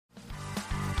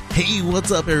Hey,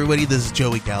 what's up, everybody? This is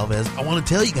Joey Galvez. I want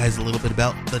to tell you guys a little bit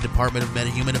about the Department of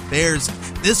Meta-Human Affairs.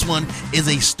 This one is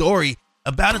a story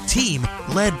about a team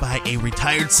led by a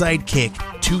retired sidekick,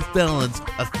 2 felons,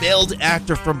 a failed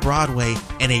actor from Broadway,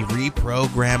 and a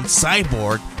reprogrammed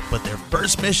cyborg. But their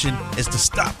first mission is to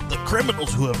stop the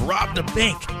criminals who have robbed a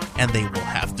bank, and they will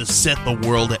have to set the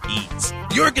world at ease.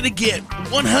 You're going to get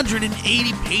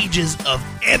 180 pages of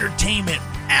entertainment,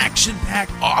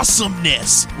 action-packed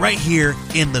awesomeness right here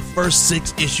in the first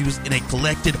 6 issues in a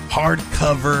collected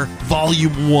hardcover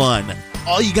volume 1.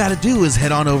 All you gotta do is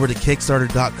head on over to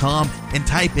Kickstarter.com and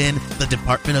type in the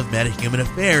Department of Meta-Human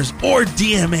Affairs or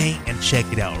DMA and check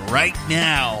it out right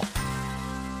now.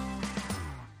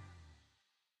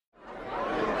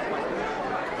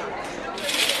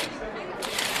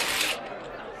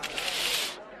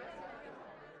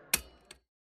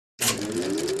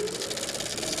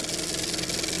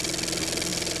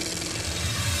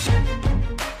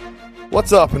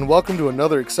 What's up, and welcome to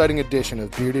another exciting edition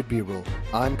of Bearded B-Roll.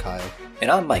 I'm Kyle. And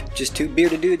I'm Mike, just 2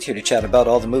 bearded dudes here to chat about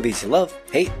all the movies you love,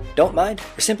 hate, don't mind,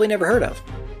 or simply never heard of.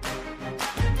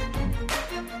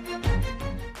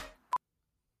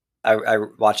 I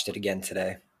watched it again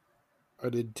today. I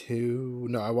did too.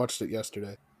 No, I watched it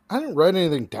yesterday. I didn't write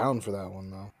anything down for that one,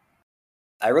 though.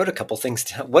 I wrote a couple things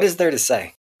down. What is there to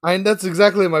say? That's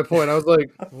exactly my point. I was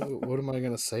like, what am I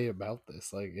going to say about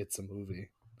this? Like, it's a movie.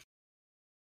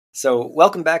 So,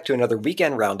 welcome back to another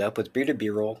weekend roundup with Bearded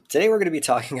B-Roll. Today we're going to be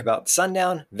talking about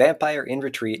Sundown, Vampire in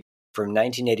Retreat from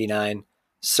 1989,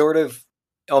 sort of,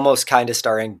 almost kind of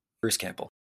starring Bruce Campbell,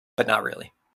 but not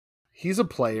really. He's a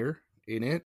player in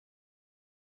it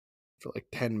for like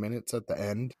 10 minutes at the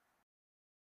end.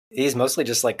 He's mostly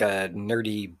just like a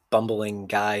nerdy, bumbling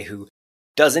guy who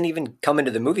doesn't even come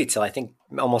into the movie till I think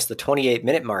almost the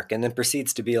 28-minute mark, and then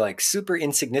proceeds to be like super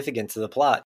insignificant to the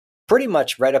plot, pretty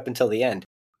much right up until the end.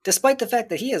 Despite the fact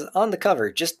that he is on the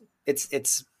cover,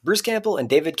 it's Bruce Campbell and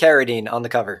David Carradine on the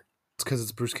cover. It's because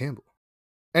it's Bruce Campbell.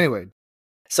 Anyway.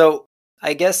 So,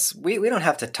 I guess we don't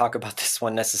have to talk about this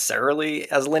one necessarily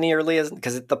as linearly, as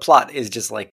because the plot is just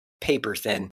like paper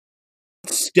thin.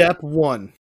 Step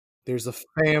 1. There's a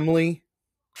family,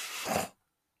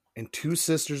 and 2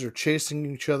 sisters are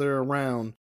chasing each other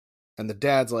around, and the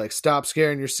dad's like, stop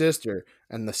scaring your sister,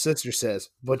 and the sister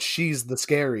says, but she's the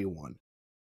scary one.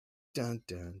 Dun,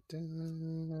 dun,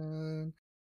 dun.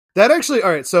 That actually,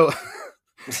 alright, so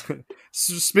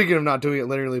speaking of not doing it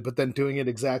linearly, but then doing it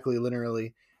exactly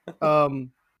linearly,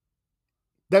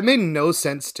 that made no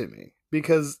sense to me,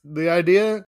 because the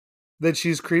idea that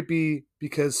she's creepy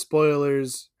because,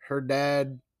 spoilers, her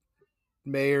dad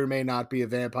may or may not be a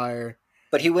vampire.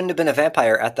 But he wouldn't have been a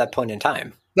vampire at that point in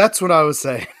time. That's what I was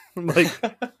saying. Like,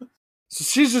 so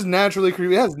she's just naturally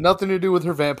creepy. It has nothing to do with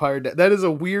her vampire dad. That is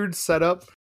a weird setup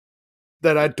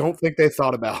that I don't think they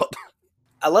thought about.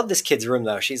 I love this kid's room,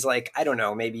 though. She's like, I don't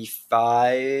know, maybe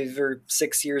 5 or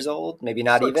 6 years old, maybe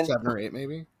not even. 7 or 8,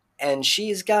 maybe. And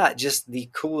she's got just the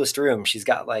coolest room. She's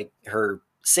got like her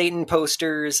Satan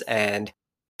posters and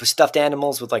stuffed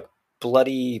animals with like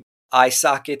bloody eye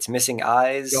sockets, missing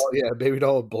eyes. Oh yeah, baby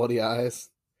doll with bloody eyes.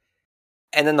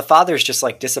 And then the father's just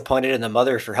like disappointed in the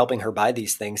mother for helping her buy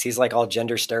these things. He's like all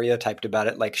gender stereotyped about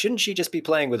it. Like, shouldn't she just be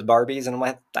playing with Barbies? And I'm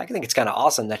like, I think it's kind of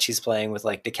awesome that she's playing with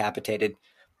like decapitated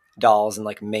dolls and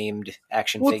like maimed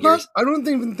action figures. I don't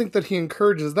even think that he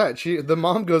encourages that. The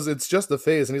mom goes, it's just a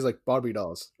phase. And he's like, Barbie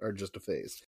dolls are just a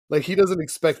phase. Like, he doesn't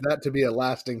expect that to be a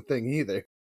lasting thing either.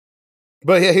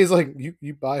 But yeah, he's like,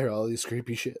 you buy her all these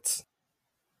creepy shits.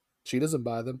 She doesn't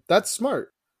buy them. That's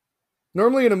smart.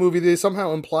 Normally in a movie, they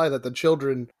somehow imply that the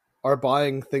children are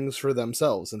buying things for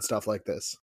themselves and stuff like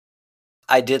this.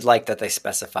 I did like that they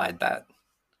specified that.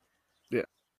 Yeah.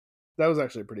 That was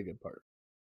actually a pretty good part.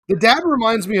 The dad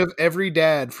reminds me of every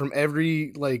dad from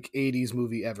every, like, 80s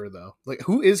movie ever, though. Like,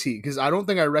 who is he? Because I don't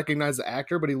think I recognize the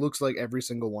actor, but he looks like every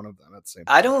single one of them at the same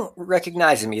time. I don't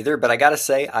recognize him either, but I gotta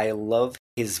say, I love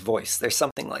his voice. There's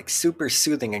something, like, super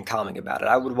soothing and calming about it.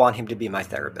 I would want him to be my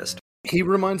therapist. He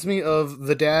reminds me of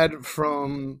the dad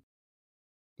from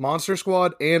Monster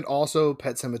Squad and also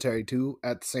Pet Sematary 2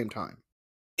 at the same time.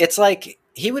 It's like,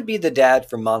 he would be the dad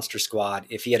from Monster Squad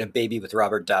if he had a baby with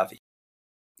Robert Davi.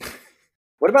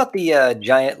 What about the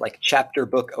giant, like, chapter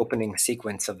book opening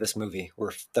sequence of this movie,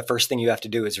 where the first thing you have to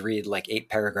do is read, like, 8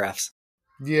 paragraphs?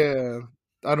 Yeah,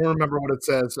 I don't remember what it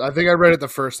says. I think I read it the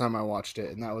first time I watched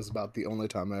it, and that was about the only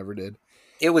time I ever did.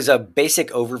 It was a basic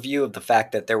overview of the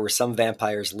fact that there were some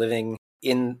vampires living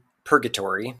in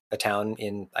Purgatory, a town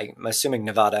in, I'm assuming,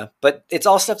 Nevada. But it's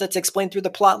all stuff that's explained through the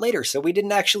plot later, so we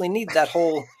didn't actually need that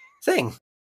whole thing.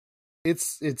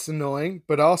 It's annoying,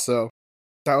 but also,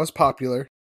 that was popular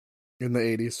in the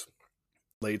 80s.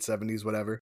 late 70s,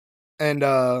 whatever. And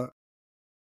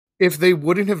if they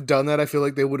wouldn't have done that, I feel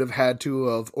like they would have had to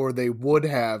have, or they would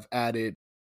have added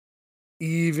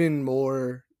even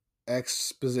more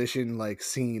exposition like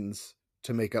scenes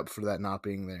to make up for that not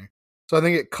being there. So I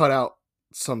think it cut out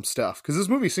some stuff because this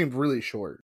movie seemed really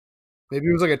short. Maybe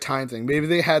it was like a time thing. Maybe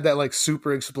they had that like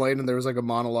super explained and there was like a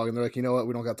monologue and they're like, you know what,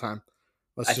 we don't got time.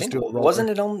 Let's I just think, do it. wasn't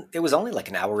it on? It was only like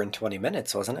an hour and 20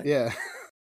 minutes, wasn't it? Yeah.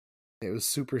 It was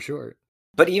super short.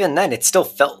 But even then, it still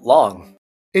felt long.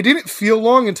 It didn't feel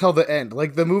long until the end.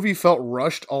 Like the movie felt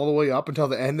rushed all the way up until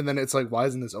the end, and then it's like, why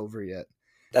isn't this over yet?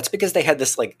 That's because they had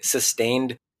this like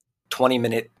sustained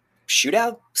 20-minute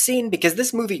shootout scene. Because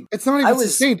this movie, It's not even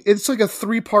sustained. It's like a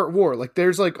 3-part war. Like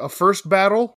there's like a first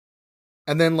battle,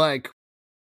 and then like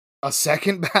a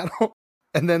second battle,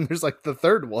 and then there's like the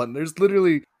third one. There's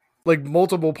literally like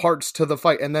multiple parts to the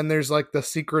fight, and then there's like the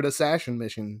secret assassin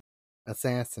mission.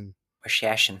 Assassin.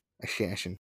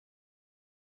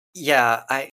 Yeah,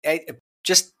 I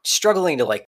just struggling to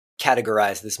like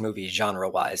categorize this movie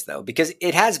genre-wise though, because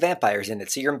it has vampires in it,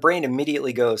 so your brain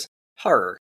immediately goes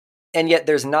horror, and yet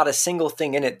there's not a single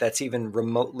thing in it that's even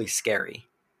remotely scary.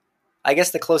 I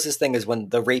guess the closest thing is when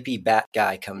the rapey bat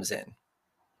guy comes in.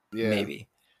 Yeah. Maybe.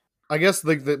 I guess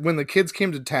like when the kids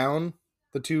came to town,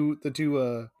 the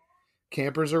two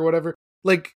campers or whatever,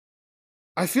 like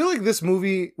I feel like this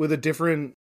movie with a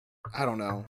different, I don't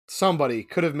know, somebody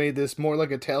could have made this more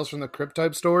like a Tales from the Crypt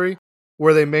type story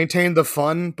where they maintained the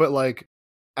fun but like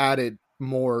added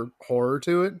more horror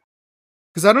to it.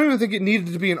 Because I don't even think it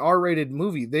needed to be an R-rated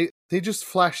movie. They just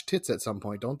flash tits at some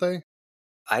point, don't they?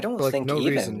 I don't think no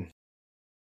even. Reason.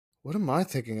 What am I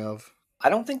thinking of? I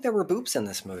don't think there were boobs in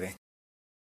this movie.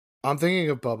 I'm thinking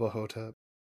of Bubba Hotep.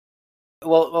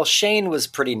 Well, Shane was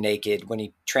pretty naked when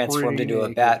he transformed into a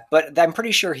bat, but I'm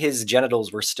pretty sure his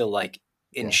genitals were still like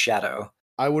in shadow.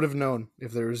 I would have known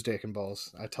if there was dick and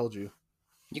balls. I told you.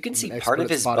 You can see part of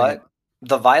his butt. It.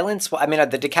 The violence, I mean,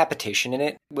 the decapitation in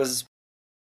it was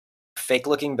fake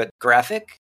looking but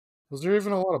graphic. Was there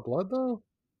even a lot of blood though?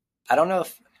 I don't know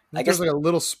if I guess like a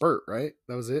little spurt, right?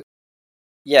 That was it.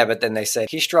 Yeah, but then they said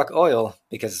he struck oil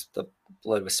because the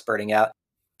blood was spurting out.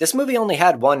 This movie only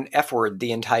had one F word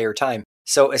the entire time.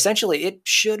 So essentially it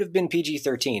should have been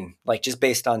PG-13, like just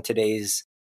based on today's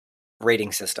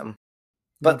rating system.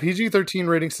 But PG-13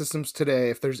 rating systems today,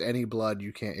 if there's any blood,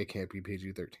 it can't be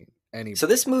PG-13. So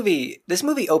this movie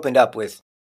opened up with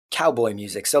cowboy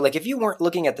music. So like if you weren't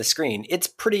looking at the screen, it's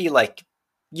pretty like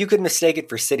you could mistake it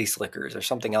for City Slickers or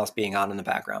something else being on in the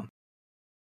background.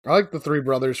 I like the three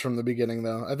brothers from the beginning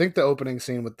though. I think the opening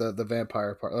scene with the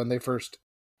vampire part when they first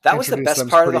that was the best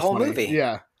part of the whole movie.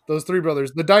 Yeah. Those three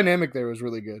brothers, the dynamic there was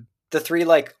really good. The three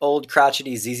like old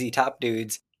crotchety ZZ Top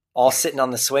dudes all sitting on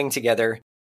the swing together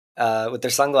with their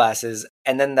sunglasses,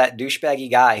 and then that douchebaggy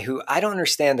guy who I don't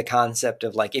understand the concept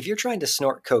of like if you're trying to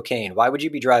snort cocaine, why would you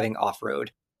be driving off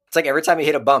road? It's like every time he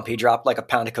hit a bump, he dropped like a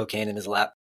pound of cocaine in his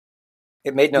lap.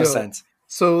 It made no sense.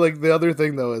 So like the other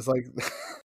thing though is like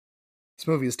this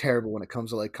movie is terrible when it comes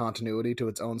to like continuity to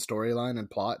its own storyline and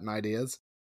plot and ideas.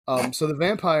 So the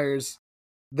vampires,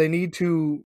 they need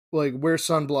to like wear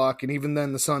sunblock, and even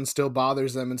then the sun still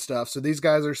bothers them and stuff. So these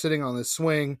guys are sitting on this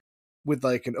swing with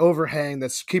like an overhang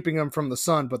that's keeping them from the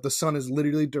sun, but the sun is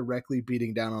literally directly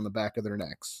beating down on the back of their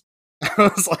necks.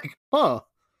 I was like, huh.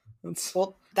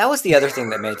 Well, that was the other thing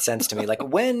that made sense to me. Like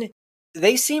when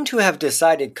they seem to have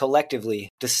decided collectively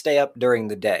to stay up during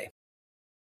the day,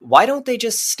 why don't they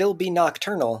just still be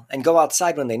nocturnal and go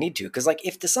outside when they need to? Because like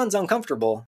if the sun's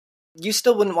uncomfortable, you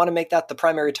still wouldn't want to make that the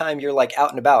primary time you're like out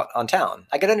and about on town.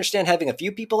 I could understand having a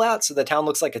few people out so the town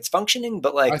looks like it's functioning,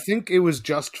 but like I think it was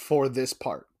just for this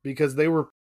part because the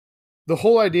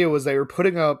whole idea was they were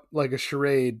putting up like a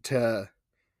charade to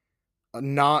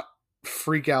not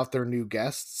freak out their new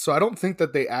guests. So I don't think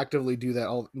that they actively do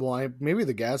that. Maybe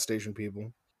the gas station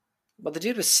people. Well, the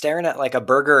dude was staring at like a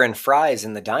burger and fries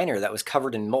in the diner that was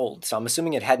covered in mold, so I'm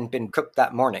assuming it hadn't been cooked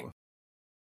that morning.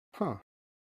 Huh.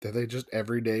 Did they just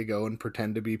every day go and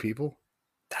pretend to be people?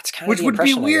 That's kind of the impression I got.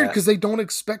 Which would be weird because they don't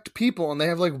expect people and they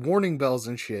have like warning bells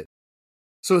and shit.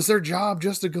 So is their job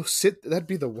just to go sit? That'd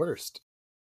be the worst.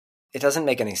 It doesn't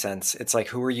make any sense. It's like,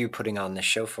 who are you putting on this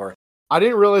show for? I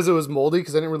didn't realize it was moldy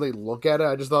because I didn't really look at it.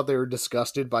 I just thought they were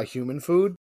disgusted by human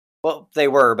food. Well, they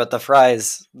were, but the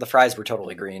fries were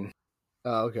totally green.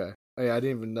 Oh, okay. Oh, yeah, I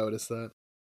didn't even notice that.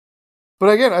 But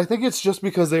again, I think it's just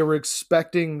because they were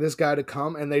expecting this guy to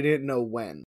come and they didn't know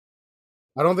when.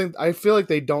 I feel like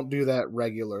they don't do that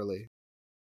regularly.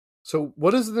 So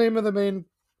what is the name of the main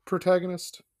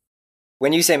protagonist?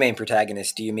 When you say main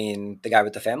protagonist, do you mean the guy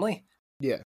with the family?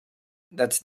 Yeah.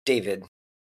 That's David.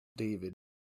 David.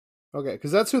 Okay,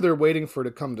 because that's who they're waiting for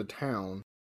to come to town.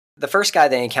 The first guy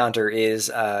they encounter is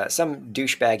some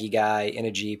douchebaggy guy in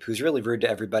a Jeep who's really rude to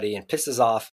everybody and pisses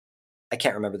off. I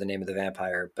can't remember the name of the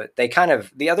vampire, but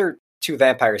the other two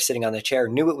vampires sitting on the chair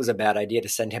knew it was a bad idea to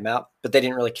send him out, but they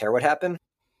didn't really care what happened.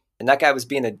 And that guy was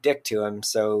being a dick to him,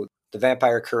 so the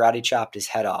vampire karate chopped his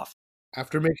head off.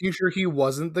 After making sure he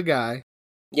wasn't the guy.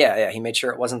 Yeah, he made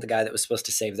sure it wasn't the guy that was supposed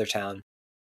to save their town.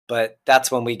 But that's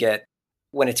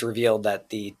when it's revealed that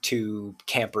the two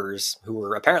campers who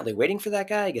were apparently waiting for that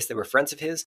guy, I guess they were friends of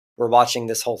his, were watching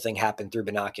this whole thing happen through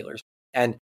binoculars.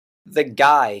 And the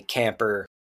guy camper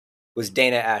was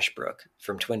Dana Ashbrook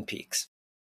from Twin Peaks.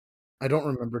 I don't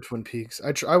remember Twin Peaks.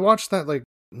 I watched that like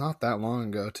not that long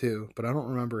ago too, but I don't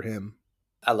remember him.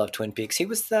 I love Twin Peaks. He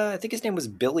was I think his name was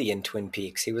Billy in Twin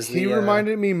Peaks. He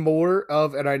reminded me more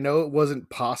of, and I know it wasn't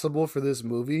possible for this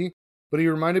movie, but he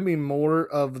reminded me more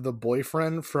of the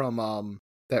boyfriend from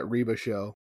that Reba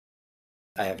show.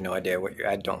 I have no idea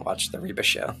I don't watch the Reba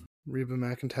show. Reba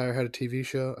McEntire had a TV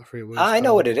show. I forget what I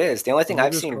know what it is. The only thing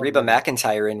I've seen Reba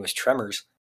McEntire in was Tremors.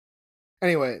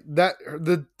 Anyway, that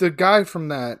the guy from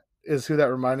that is who that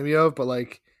reminded me of, but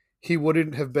like he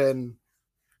wouldn't have been.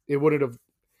 It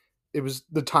was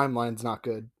the timeline's not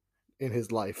good in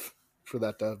his life for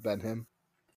that to have been him.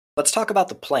 Let's talk about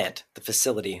the plant, the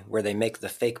facility where they make the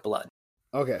fake blood.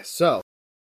 Okay, so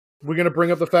we're going to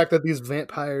bring up the fact that these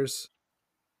vampires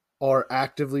are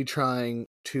actively trying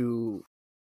to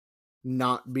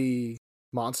not be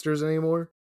monsters anymore.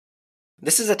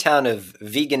 This is a town of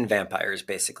vegan vampires,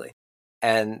 basically.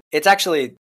 And it's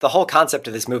actually, the whole concept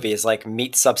of this movie is like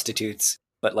meat substitutes,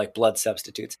 but like blood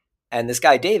substitutes. And this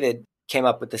guy, David, came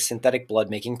up with the synthetic blood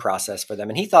making process for them.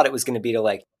 And he thought it was going to be to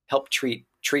like help treat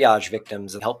triage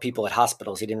victims and help people at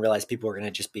hospitals. He didn't realize people were going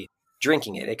to just be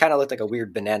drinking it. It kind of looked like a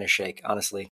weird banana shake,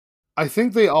 honestly. I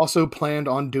think they also planned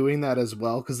on doing that as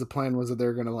well, because the plan was that they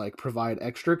were going to like provide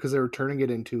extra, because they were turning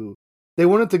it into, they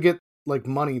wanted to get like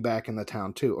money back in the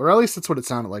town too, or at least that's what it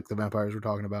sounded like the vampires were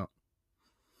talking about.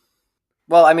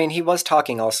 Well, I mean, he was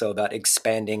talking also about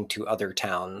expanding to other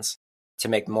towns to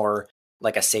make more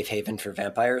like a safe haven for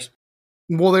vampires.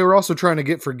 Well, they were also trying to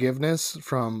get forgiveness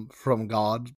from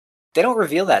God. They don't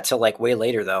reveal that till like way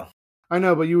later, though. I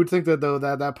know, but you would think that though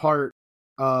that part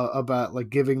about like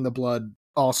giving the blood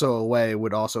also away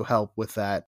would also help with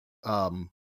that.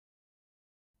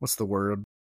 What's the word?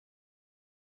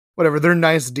 Whatever. They're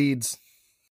nice deeds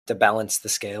to balance the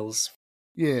scales.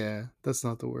 Yeah, that's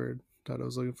not the word that I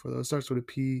was looking for though. It starts with a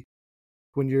P.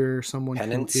 When you're someone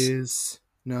Penance? who is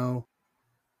no,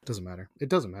 it doesn't matter. It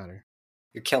doesn't matter.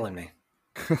 You're killing me.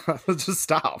 Just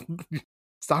stop.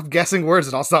 Stop guessing words,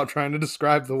 and I'll stop trying to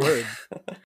describe the word.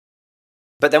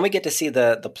 But then we get to see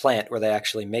the plant where they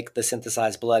actually make the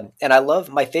synthesized blood. And I love,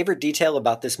 my favorite detail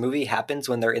about this movie happens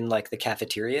when they're in like the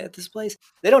cafeteria at this place.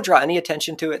 They don't draw any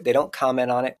attention to it. They don't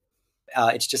comment on it.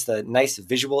 It's just a nice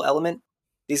visual element.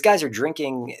 These guys are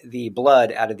drinking the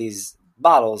blood out of these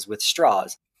bottles with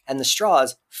straws. And the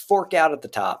straws fork out at the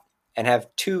top and have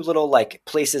two little like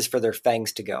places for their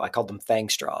fangs to go. I called them fang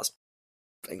straws.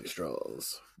 Fang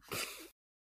straws.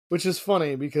 Which is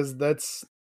funny because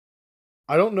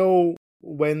I don't know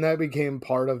when that became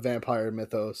part of vampire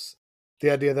mythos,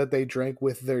 the idea that they drank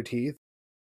with their teeth.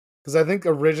 Because I think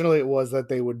originally it was that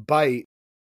they would bite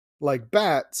like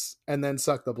bats and then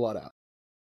suck the blood out.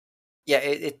 Yeah,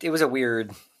 it was a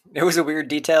weird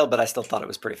detail, but I still thought it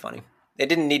was pretty funny. It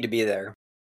didn't need to be there.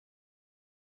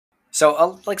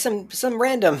 So like some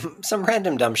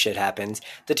random dumb shit happens.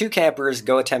 The two campers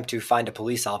go attempt to find a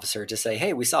police officer to say,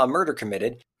 "Hey, we saw a murder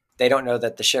committed." They don't know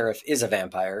that the sheriff is a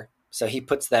vampire. So he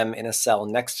puts them in a cell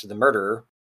next to the murderer.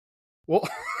 Well,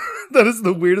 that is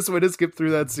the weirdest way to skip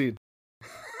through that scene.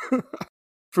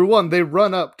 For one, they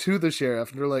run up to the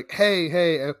sheriff and they're like,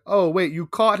 hey, oh, wait, you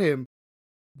caught him.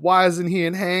 Why isn't he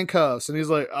in handcuffs? And he's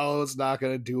like, oh, it's not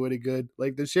going to do any good.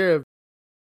 Like, the sheriff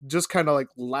just kind of like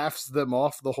laughs them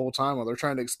off the whole time while they're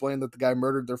trying to explain that the guy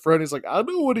murdered their friend. He's like, I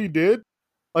know what he did.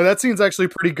 Like, that scene's actually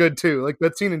pretty good, too. Like,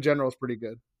 that scene in general is pretty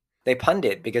good. They punned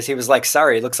it because he was like,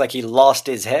 sorry, it looks like he lost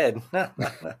his head.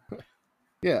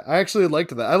 Yeah, I actually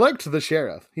liked that. I liked the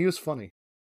sheriff. He was funny.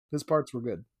 His parts were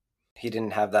good. He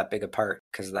didn't have that big a part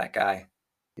because of that guy.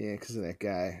 Yeah, because of that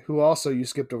guy. Who also, you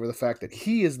skipped over the fact that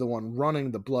he is the one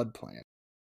running the blood plant.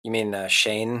 You mean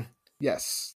Shane?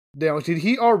 Yes. Now, did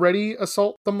he already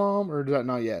assault the mom, or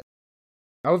not yet?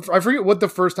 I forget what the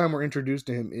first time we're introduced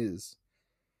to him is.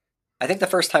 I think the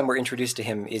first time we're introduced to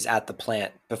him is at the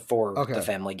plant before the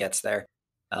family gets there.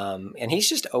 And he's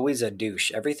just always a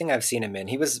douche. Everything I've seen him in.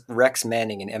 He was Rex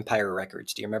Manning in Empire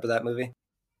Records. Do you remember that movie?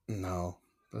 No.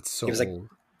 That's so he was old.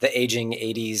 the aging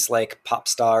 80s like pop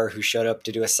star who showed up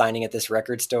to do a signing at this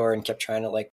record store and kept trying to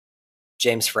like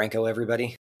James Franco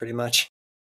everybody, pretty much.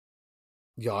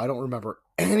 Yo, I don't remember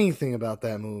anything about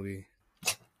that movie.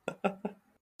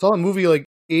 Saw a movie like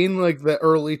in like the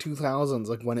early 2000s,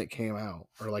 like when it came out,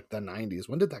 or like the 90s.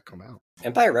 When did that come out?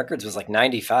 Empire Records was like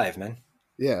 95, man.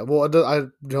 Yeah, well, I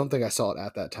don't think I saw it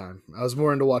at that time. I was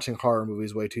more into watching horror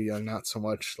movies way too young, not so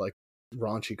much like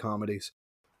raunchy comedies.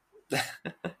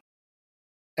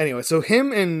 Anyway, so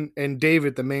him and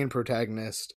David, the main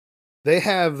protagonist, they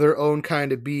have their own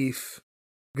kind of beef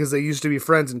because they used to be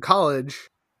friends in college.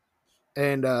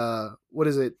 And what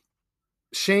is it?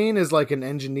 Shane is like an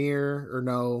engineer or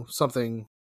no, something.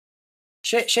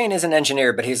 Shane is an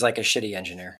engineer, but he's like a shitty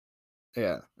engineer.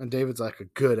 Yeah, and David's like a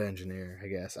good engineer, I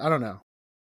guess. I don't know.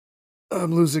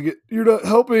 I'm losing it. You're not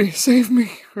helping. Save me.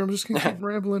 Or I'm just going to keep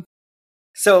rambling.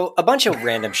 So a bunch of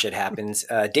random shit happens.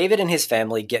 David and his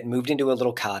family get moved into a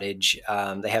little cottage.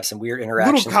 They have some weird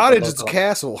interactions. Little cottage, it's a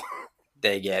castle.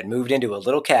 They get moved into a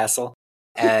little castle.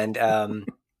 And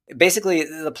basically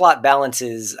the plot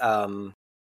balances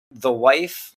the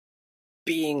wife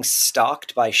being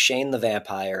stalked by Shane the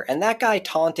vampire, and that guy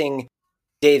taunting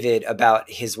David about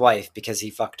his wife because he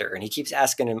fucked her, and he keeps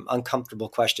asking him uncomfortable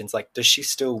questions like, does she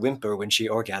still whimper when she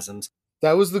orgasms?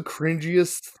 That was the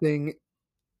cringiest thing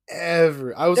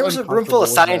ever. There was a room full of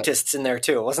scientists in there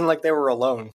too. It wasn't like they were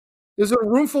alone. There's a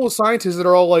room full of scientists that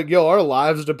are all like, yo, our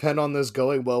lives depend on this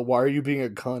going well. Why are you being a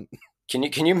cunt?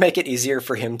 Can you make it easier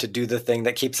for him to do the thing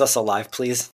that keeps us alive,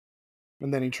 please?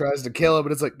 And then he tries to kill him,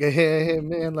 but it's like, hey,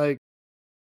 man, like,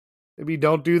 maybe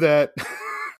don't do that.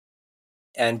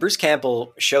 And Bruce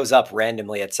Campbell shows up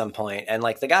randomly at some point, and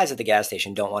like the guys at the gas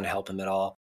station don't want to help him at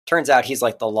all. Turns out he's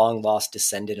like the long lost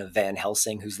descendant of Van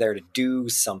Helsing who's there to do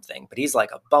something, but he's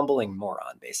like a bumbling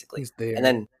moron, basically. He's there. And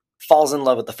then falls in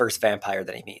love with the first vampire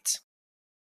that he meets.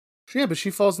 Yeah, but she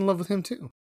falls in love with him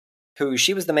too. Who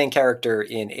she was the main character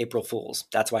in April Fools.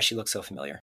 That's why she looks so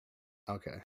familiar.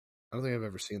 Okay. I don't think I've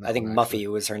ever seen that. I think Muffy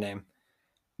was her name.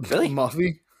 Really?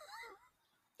 Muffy?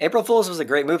 April Fools was a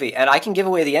great movie, and I can give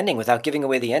away the ending without giving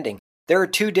away the ending. There are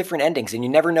two different endings, and you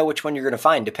never know which one you're going to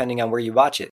find depending on where you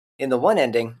watch it. In the one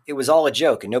ending, it was all a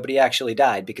joke, and nobody actually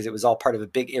died because it was all part of a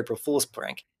big April Fool's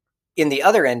prank. In the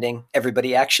other ending,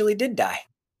 everybody actually did die.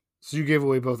 So you gave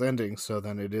away both endings, so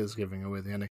then it is giving away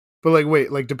the ending. But like,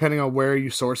 wait, like depending on where you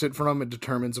source it from, it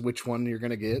determines which one you're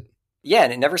going to get? Yeah,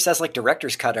 and it never says like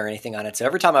director's cut or anything on it. So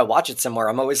every time I watch it somewhere,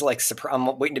 I'm always like,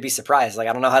 I'm waiting to be surprised. Like,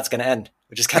 I don't know how it's going to end,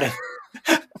 which is kind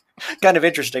of kind of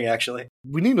interesting, actually.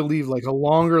 We need to leave like a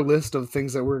longer list of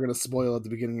things that we're going to spoil at the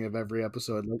beginning of every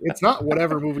episode. Like, it's not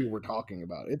whatever movie we're talking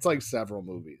about. It's like several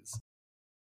movies.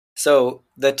 So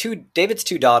David's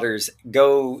two daughters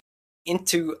go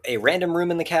into a random room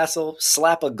in the castle,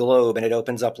 slap a globe, and it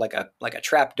opens up like a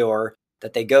trap door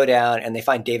that they go down, and they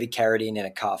find David Carradine in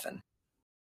a coffin.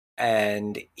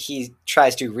 And he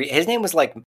tries to his name was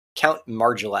like Count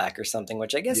Margilac or something,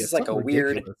 which I guess is like a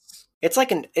ridiculous. Weird. It's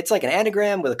like an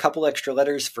anagram with a couple extra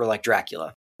letters for like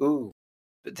Dracula. Ooh,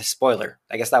 the spoiler.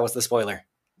 I guess that was the spoiler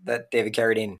that David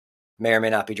Carradine may or may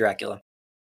not be Dracula.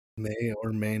 May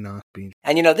or may not be.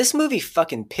 And you know, this movie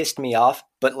fucking pissed me off,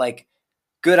 but like,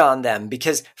 good on them,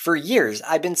 because for years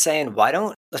I've been saying, why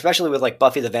don't, especially with like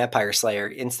Buffy the Vampire Slayer,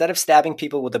 instead of stabbing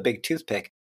people with a big toothpick,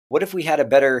 what if we had a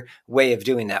better way of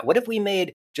doing that? What if we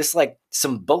made just like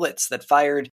some bullets that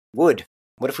fired wood?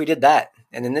 What if we did that?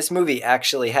 And then this movie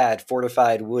actually had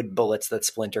fortified wood bullets that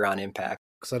splinter on impact.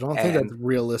 Because I don't think that's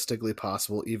realistically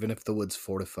possible, even if the wood's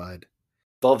fortified.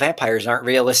 Well, vampires aren't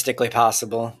realistically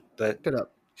possible, but... Shut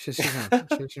up. Shut your mouth.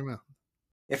 Shut your mouth.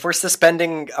 If we're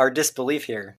suspending our disbelief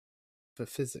here. The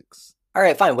physics. All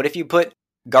right, fine. What if you put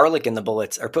garlic in the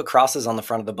bullets or put crosses on the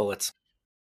front of the bullets?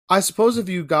 I suppose if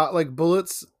you got like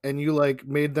bullets and you like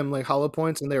made them like hollow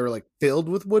points and they were like filled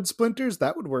with wood splinters,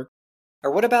 that would work.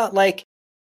 Or what about like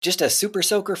just a super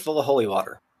soaker full of holy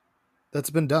water? That's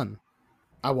been done.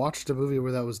 I watched a movie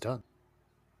where that was done.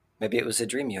 Maybe it was a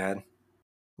dream you had.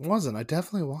 It wasn't. I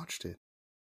definitely watched it.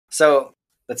 So,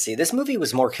 let's see. This movie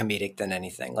was more comedic than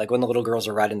anything. Like when the little girls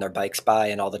are riding their bikes by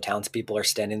and all the townspeople are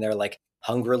standing there like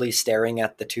hungrily staring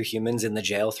at the two humans in the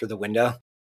jail through the window.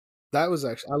 That was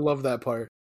actually... I love that part.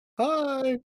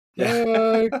 Hi!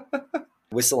 Hi!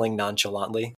 Whistling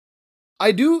nonchalantly.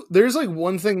 I do... There's like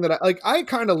one thing that I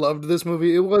kind of loved this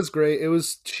movie. It was great. It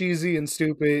was cheesy and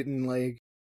stupid and like...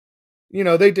 You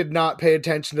know, they did not pay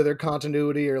attention to their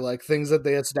continuity or like things that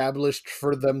they established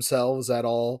for themselves at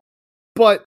all.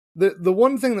 But the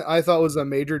one thing that I thought was a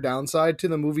major downside to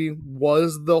the movie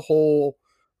was the whole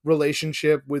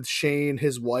relationship with Shane,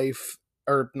 his wife,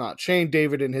 or not Shane,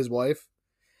 David and his wife.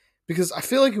 because I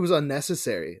feel like it was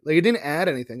unnecessary. Like, it didn't add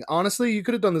anything. Honestly, you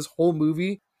could have done this whole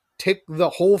movie, take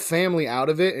the whole family out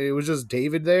of it, and it was just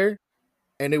David there,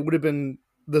 and it would have been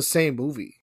the same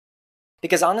movie.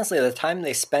 Because honestly, the time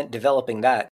they spent developing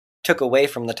that took away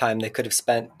from the time they could have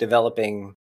spent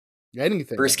developing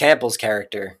Anything. Bruce Campbell's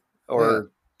character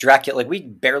or Dracula. Like, we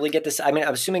barely get to see, I mean,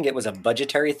 I'm assuming it was a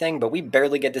budgetary thing, but we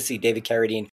barely get to see David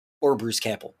Carradine or Bruce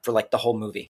Campbell for like the whole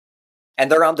movie.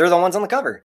 And they're the ones on the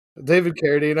cover. David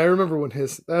Carradine, I remember when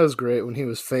that was great when he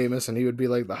was famous and he would be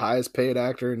like the highest paid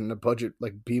actor in a budget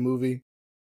like B movie.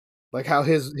 Like how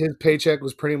his paycheck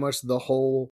was pretty much the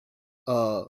whole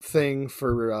thing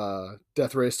for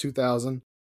Death Race 2000.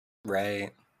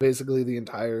 Right. Basically the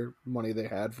entire money they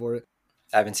had for it.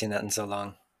 I haven't seen that in so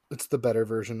long. It's the better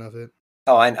version of it.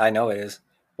 Oh, I know it is.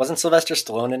 Wasn't Sylvester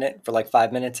Stallone in it for like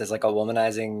 5 minutes as like a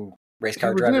womanizing race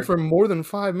car driver? He was in it for more than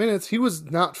 5 minutes. He was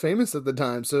not famous at the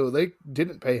time, so they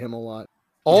didn't pay him a lot.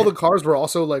 All the cars were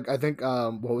also like, I think,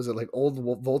 what was it, like old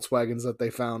Volkswagens that they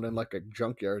found in like a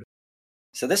junkyard.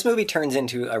 So this movie turns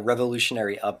into a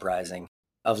revolutionary uprising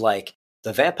of like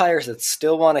the vampires that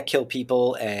still want to kill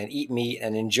people and eat meat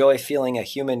and enjoy feeling a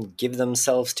human give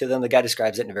themselves to them. The guy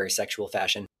describes it in a very sexual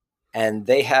fashion. And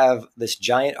they have this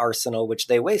giant arsenal, which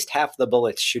they waste half the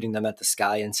bullets shooting them at the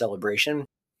sky in celebration,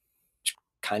 which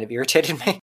kind of irritated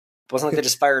me. It wasn't like they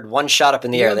just fired one shot up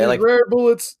in the air. They're like rare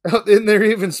bullets, and they're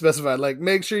even specified. Like,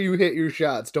 make sure you hit your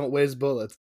shots. Don't waste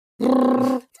bullets. It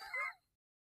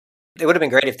would have been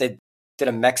great if they did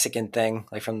a Mexican thing,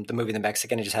 like from the movie The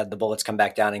Mexican, and just had the bullets come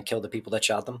back down and kill the people that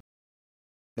shot them.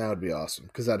 That would be awesome,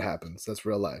 because that happens. That's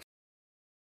real life.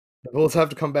 The bullets have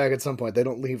to come back at some point. They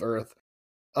don't leave Earth.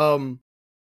 Yeah.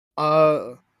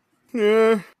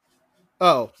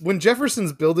 Oh, when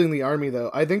Jefferson's building the army, though,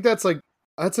 I think that's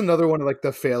another one of like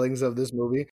the failings of this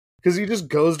movie, because he just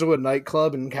goes to a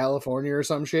nightclub in California or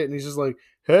some shit, and he's just like,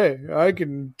 "Hey, I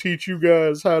can teach you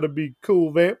guys how to be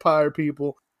cool vampire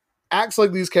people." Acts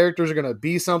like these characters are gonna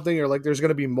be something, or like there's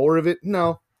gonna be more of it.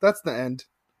 No, that's the end.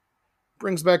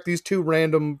 Brings back these two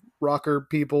random rocker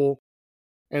people,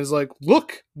 and is like,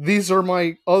 "Look, these are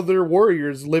my other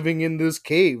warriors living in this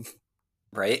cave."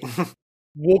 Right?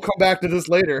 We'll come back to this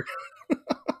later.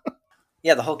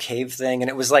 Yeah, the whole cave thing. And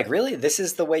it was like, really? This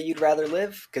is the way you'd rather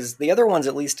live? Because the other ones,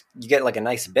 at least, you get like a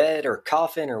nice bed or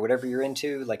coffin or whatever you're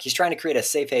into. Like, he's trying to create a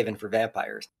safe haven for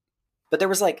vampires. But there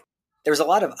was a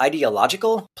lot of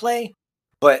ideological play,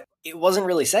 but it wasn't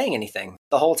really saying anything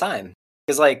the whole time.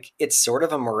 Because, like, it's sort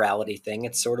of a morality thing.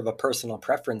 It's sort of a personal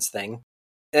preference thing.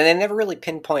 And they never really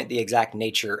pinpoint the exact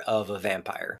nature of a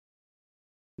vampire.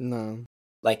 No.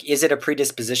 Like, is it a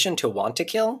predisposition to want to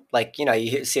kill? Like, you know,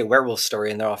 you see a werewolf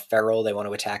story and they're all feral, they want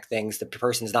to attack things, the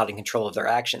person's not in control of their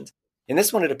actions. In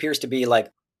this one, it appears to be like,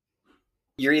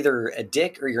 you're either a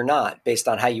dick or you're not, based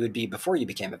on how you would be before you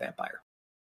became a vampire.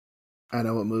 I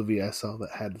know what movie I saw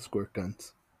that had the squirt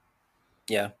guns.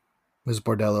 Yeah. It was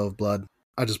Bordello of Blood.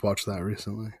 I just watched that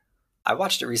recently. I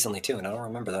watched it recently too, and I don't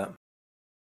remember that.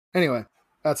 Anyway,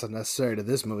 that's unnecessary to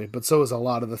this movie, but so is a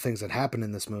lot of the things that happen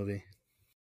in this movie.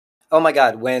 Oh my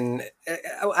god, when...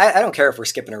 I don't care if we're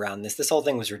skipping around this. This whole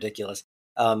thing was ridiculous.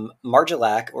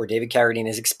 Marjolac, or David Carradine,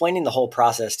 is explaining the whole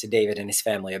process to David and his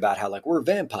family about how, like, we're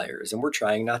vampires and we're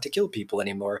trying not to kill people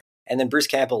anymore. And then Bruce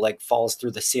Campbell, like, falls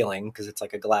through the ceiling because it's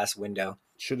like a glass window.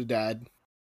 Should have died.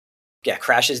 Yeah,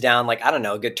 crashes down, like, I don't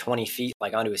know, a good 20 feet,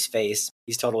 like, onto his face.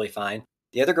 He's totally fine.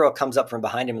 The other girl comes up from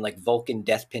behind him and, like, Vulcan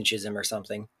death pinches him or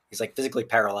something. He's, like, physically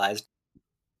paralyzed.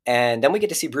 And then we get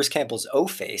to see Bruce Campbell's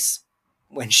O-face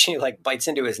when she, like, bites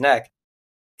into his neck.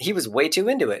 He was way too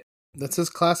into it. That's his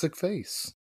classic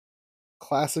face.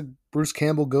 Classic Bruce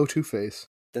Campbell go-to face.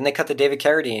 Then they cut to David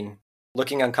Carradine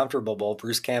looking uncomfortable while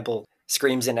Bruce Campbell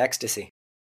screams in ecstasy.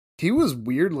 He was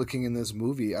weird looking in this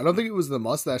movie. I don't think it was the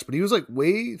mustache, but he was like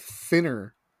way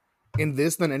thinner in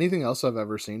this than anything else I've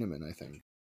ever seen him in, I think.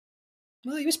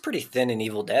 Well, he was pretty thin in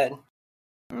Evil Dead.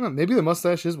 I don't know, maybe the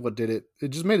mustache is what did it. It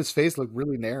just made his face look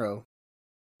really narrow.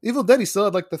 Evil Dead, he still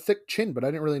had like the thick chin, but I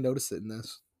didn't really notice it in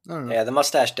this. I don't know. Yeah, the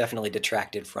mustache definitely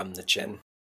detracted from the chin.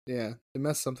 Yeah, it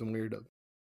messed something weird up.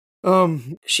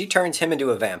 She turns him into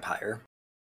a vampire.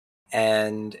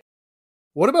 And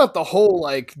what about the whole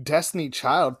like Destiny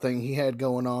Child thing he had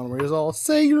going on where he's all,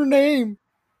 say your name.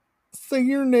 Say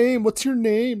your name. What's your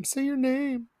name? Say your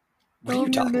name. What are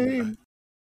you talking about?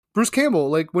 Bruce Campbell,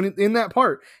 like when in that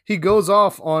part, he goes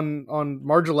off on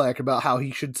Marjolac about how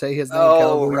he should say his name.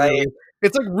 Oh, right.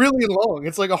 It's like really long.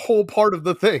 It's like a whole part of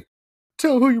the thing.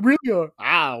 Tell who you really are.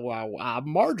 I'm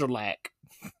Marjolac.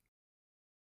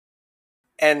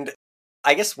 And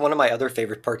I guess one of my other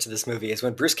favorite parts of this movie is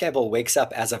when Bruce Campbell wakes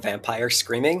up as a vampire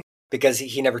screaming because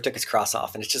he never took his cross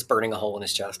off and it's just burning a hole in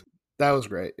his chest. That was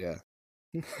great, yeah.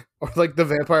 Or like the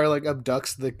vampire like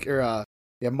abducts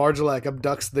Marjolac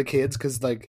abducts the kids because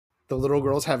like the little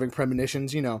girl's having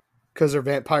premonitions, because her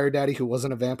vampire daddy who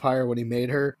wasn't a vampire when he made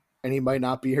her, and he might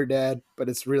not be her dad, but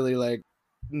it's really like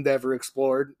never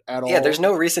explored at all. Yeah, there's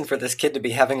no reason for this kid to be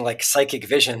having like psychic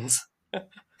visions.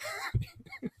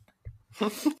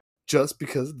 Just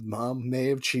because the mom may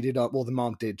have cheated on, well, the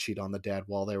mom did cheat on the dad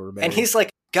while they were married. And he's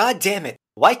like, God damn it,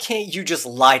 why can't you just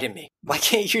lie to me? Why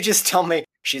can't you just tell me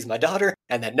she's my daughter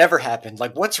and that never happened?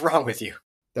 Like, what's wrong with you?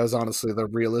 That was honestly the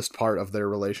realest part of their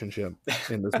relationship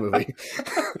in this movie.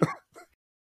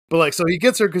 But like, so he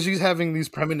gets her because she's having these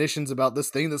premonitions about this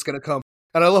thing that's going to come.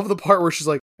 And I love the part where she's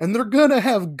like, and they're going to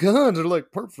have guns. They're like,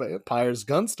 we're vampires.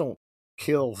 Guns don't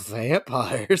kill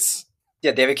vampires.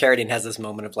 Yeah, David Carradine has this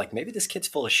moment of like, maybe this kid's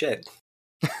full of shit.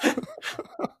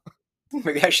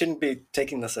 Maybe I shouldn't be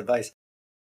taking this advice.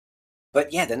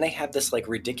 But yeah, then they have this like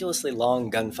ridiculously long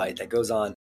gunfight that goes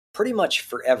on pretty much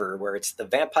forever, where it's the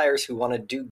vampires who want to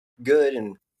do good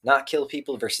and not kill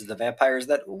people versus the vampires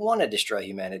that want to destroy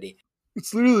humanity.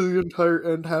 It's literally the entire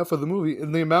end half of the movie,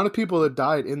 and the amount of people that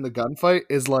died in the gunfight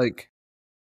is like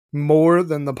more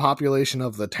than the population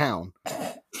of the town.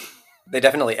 They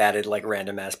definitely added like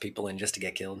random ass people in just to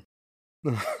get killed.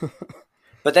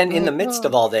 But then in the midst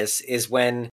of all this is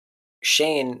when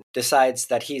Shane decides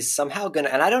that he's somehow gonna,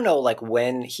 and I don't know like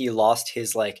when he lost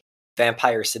his like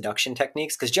vampire seduction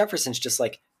techniques, because Jefferson's just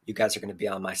like, you guys are gonna be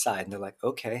on my side, and they're like,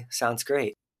 okay, sounds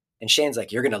great. And Shane's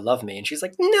like, you're gonna love me, and she's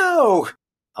like, no,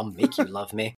 I'll make you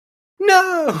love me.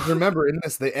 No. Remember, in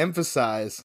this, they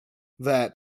emphasize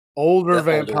that older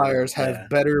vampires have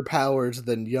better powers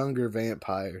than younger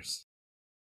vampires.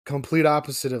 Complete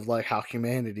opposite of like how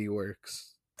humanity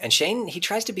works. And Shane, he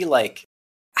tries to be like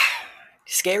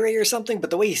scary or something, but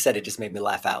the way he said it just made me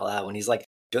laugh out loud when he's like,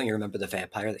 don't you remember the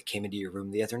vampire that came into your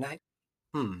room the other night?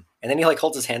 And then he like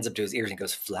holds his hands up to his ears and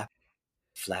goes, flap,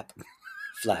 flap,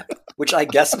 flap, which I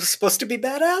guess was supposed to be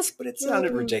badass, but it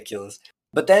sounded ridiculous.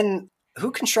 But then,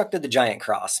 who constructed the giant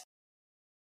cross?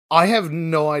 I have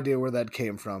no idea where that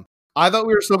came from. I thought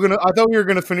we were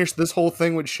gonna finish this whole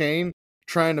thing with Shane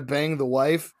trying to bang the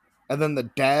wife, and then the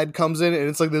dad comes in, and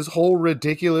it's like this whole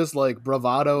ridiculous like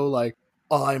bravado, like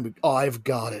I've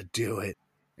gotta do it.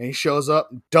 And he shows up,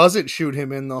 doesn't shoot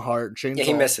him in the heart. Shane's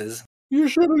he misses. You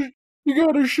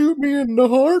gotta shoot me in the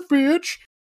heart, bitch.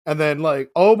 And then like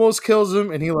almost kills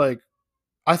him, and he like,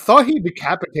 I thought he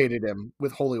decapitated him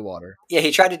with holy water. Yeah,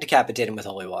 he tried to decapitate him with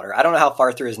holy water. I don't know how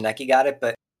far through his neck he got it,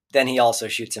 but then he also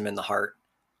shoots him in the heart.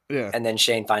 Yeah. And then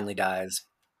Shane finally dies.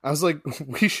 I was like,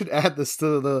 we should add this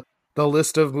to the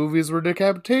list of movies where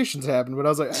decapitations happen, but I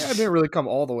was like, I didn't really come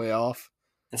all the way off.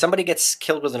 And somebody gets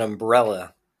killed with an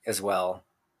umbrella as well.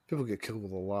 People get killed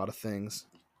with a lot of things.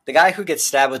 The guy who gets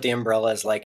stabbed with the umbrella is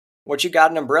like, what you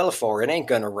got an umbrella for? It ain't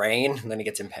gonna rain. And then he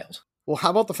gets impaled. Well,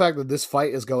 how about the fact that this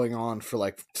fight is going on for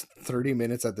like 30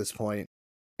 minutes at this point,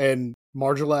 and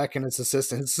Marjolac and his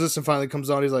assistant finally comes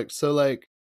on. He's like, so like,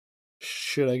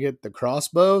 should I get the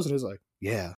crossbows? And he's like,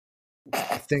 yeah,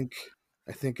 I think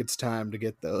it's time to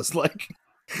get those. Like,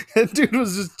 that dude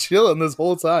was just chilling this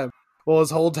whole time while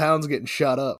his whole town's getting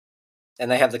shot up.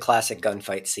 And they have the classic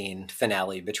gunfight scene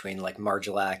finale between like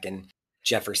Marjolac and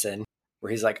Jefferson,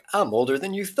 where he's like, I'm older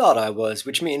than you thought I was,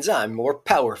 which means I'm more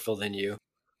powerful than you.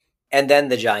 And then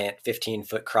the giant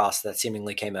 15-foot cross that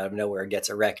seemingly came out of nowhere gets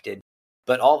erected.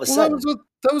 But all of a sudden...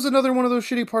 That was another one of those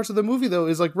shitty parts of the movie, though,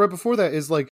 is like right before that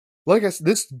is like I said,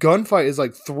 this gunfight is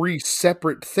like three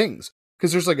separate things.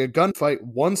 Because there's like a gunfight,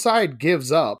 one side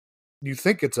gives up, you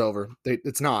think it's over.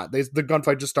 It's not. The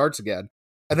gunfight just starts again.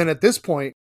 And then at this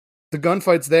point, the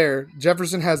gunfight's there,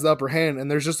 Jefferson has the upper hand,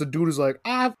 and there's just a dude who's like,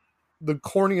 the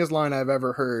corniest line I've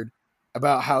ever heard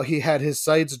about how he had his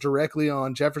sights directly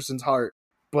on Jefferson's heart,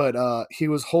 but he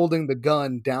was holding the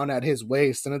gun down at his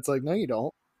waist, and it's like, no, you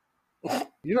don't.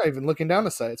 You're not even looking down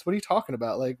the sights. What are you talking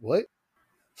about? Like, what?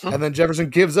 And then Jefferson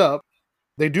gives up.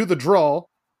 They do the draw.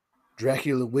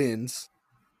 Dracula wins.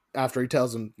 After he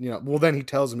tells him, then he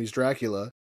tells him he's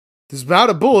Dracula. There's out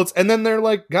of bullets, and then they're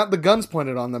like, got the guns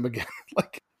pointed on them again.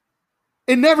 Like,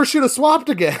 it never should have swapped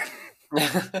again.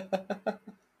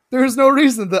 There's no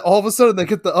reason that all of a sudden they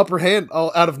get the upper hand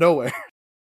all out of nowhere.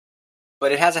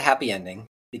 But it has a happy ending,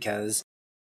 because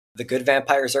the good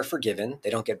vampires are forgiven. They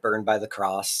don't get burned by the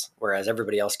cross, whereas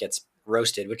everybody else gets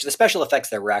roasted, which the special effects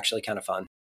there were actually kind of fun.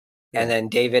 Yeah. And then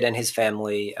David and his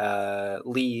family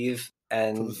leave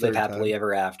and live happily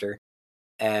ever after.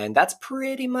 And that's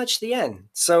pretty much the end.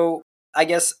 So I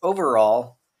guess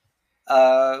overall,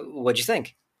 what'd you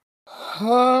think?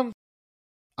 I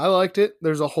liked it.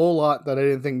 There's a whole lot that I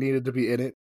didn't think needed to be in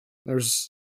it. There's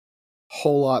a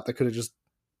whole lot that could have just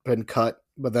been cut,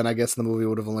 but then I guess the movie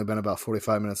would have only been about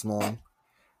 45 minutes long.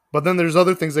 But then there's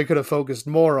other things they could have focused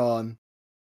more on.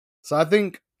 So I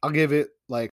think I'll give it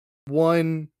like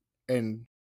 1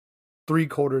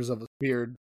 3/4 of a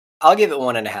beard. I'll give it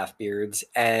 1.5 beards,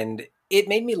 and it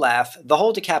made me laugh. The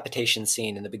whole decapitation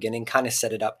scene in the beginning kind of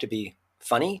set it up to be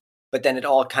funny, but then it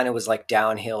all kind of was like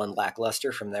downhill and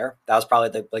lackluster from there. That was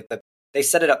probably they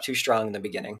set it up too strong in the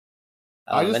beginning.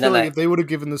 I just feel like if they would have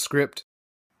given the script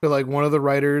to like one of the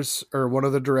writers or one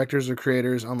of the directors or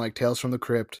creators on like Tales from the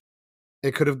Crypt,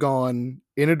 it could have gone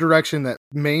in a direction that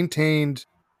maintained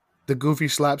the goofy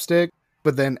slapstick,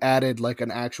 but then added like an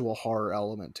actual horror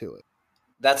element to it.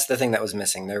 That's the thing that was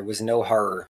missing. There was no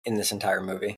horror in this entire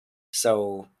movie.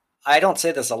 So I don't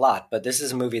say this a lot, but this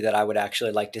is a movie that I would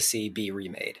actually like to see be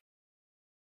remade.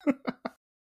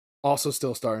 Also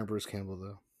still starring Bruce Campbell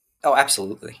though. Oh,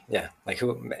 absolutely. Yeah. Like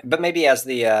who, but maybe as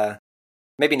the,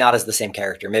 maybe not as the same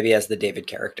character, maybe as the David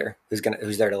character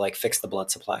who's there to like fix the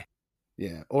blood supply.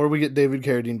 Yeah. Or we get David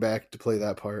Carradine back to play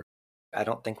that part. I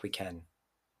don't think we can.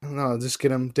 No, just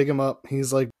get him, dig him up.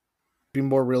 He's like, be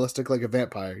more realistic like a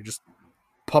vampire. Just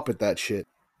puppet that shit.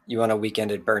 You want a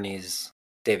Weekend at Bernie's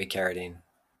David Carradine?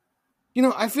 You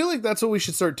know, I feel like that's what we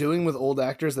should start doing with old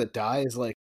actors that die is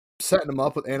like setting them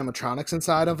up with animatronics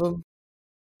inside of them.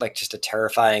 Like just a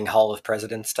terrifying Hall of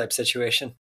Presidents type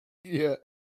situation. Yeah.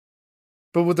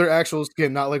 But with their actual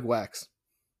skin, not like wax.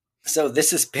 So this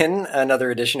has been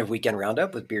another edition of Weekend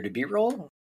Roundup with Bearded B-Roll.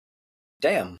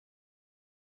 Damn.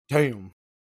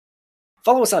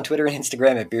 Follow us on Twitter and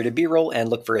Instagram at Bearded B-Roll and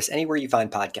look for us anywhere you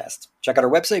find podcasts. Check out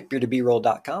our website,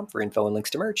 beardedbroll.com, for info and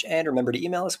links to merch, and remember to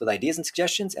email us with ideas and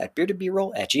suggestions at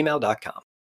beardedbroll@gmail.com.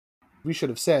 We should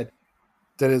have said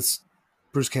that it's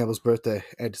Bruce Campbell's birthday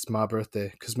and it's my birthday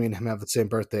because me and him have the same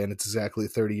birthday and it's exactly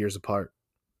 30 years apart.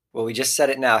 Well, we just said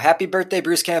it now. Happy birthday,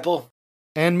 Bruce Campbell.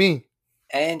 And me.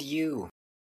 And you.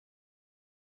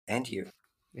 And you.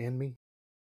 And me.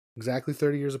 Exactly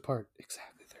 30 years apart.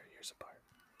 Exactly 30 years apart.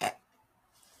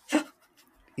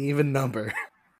 Even number.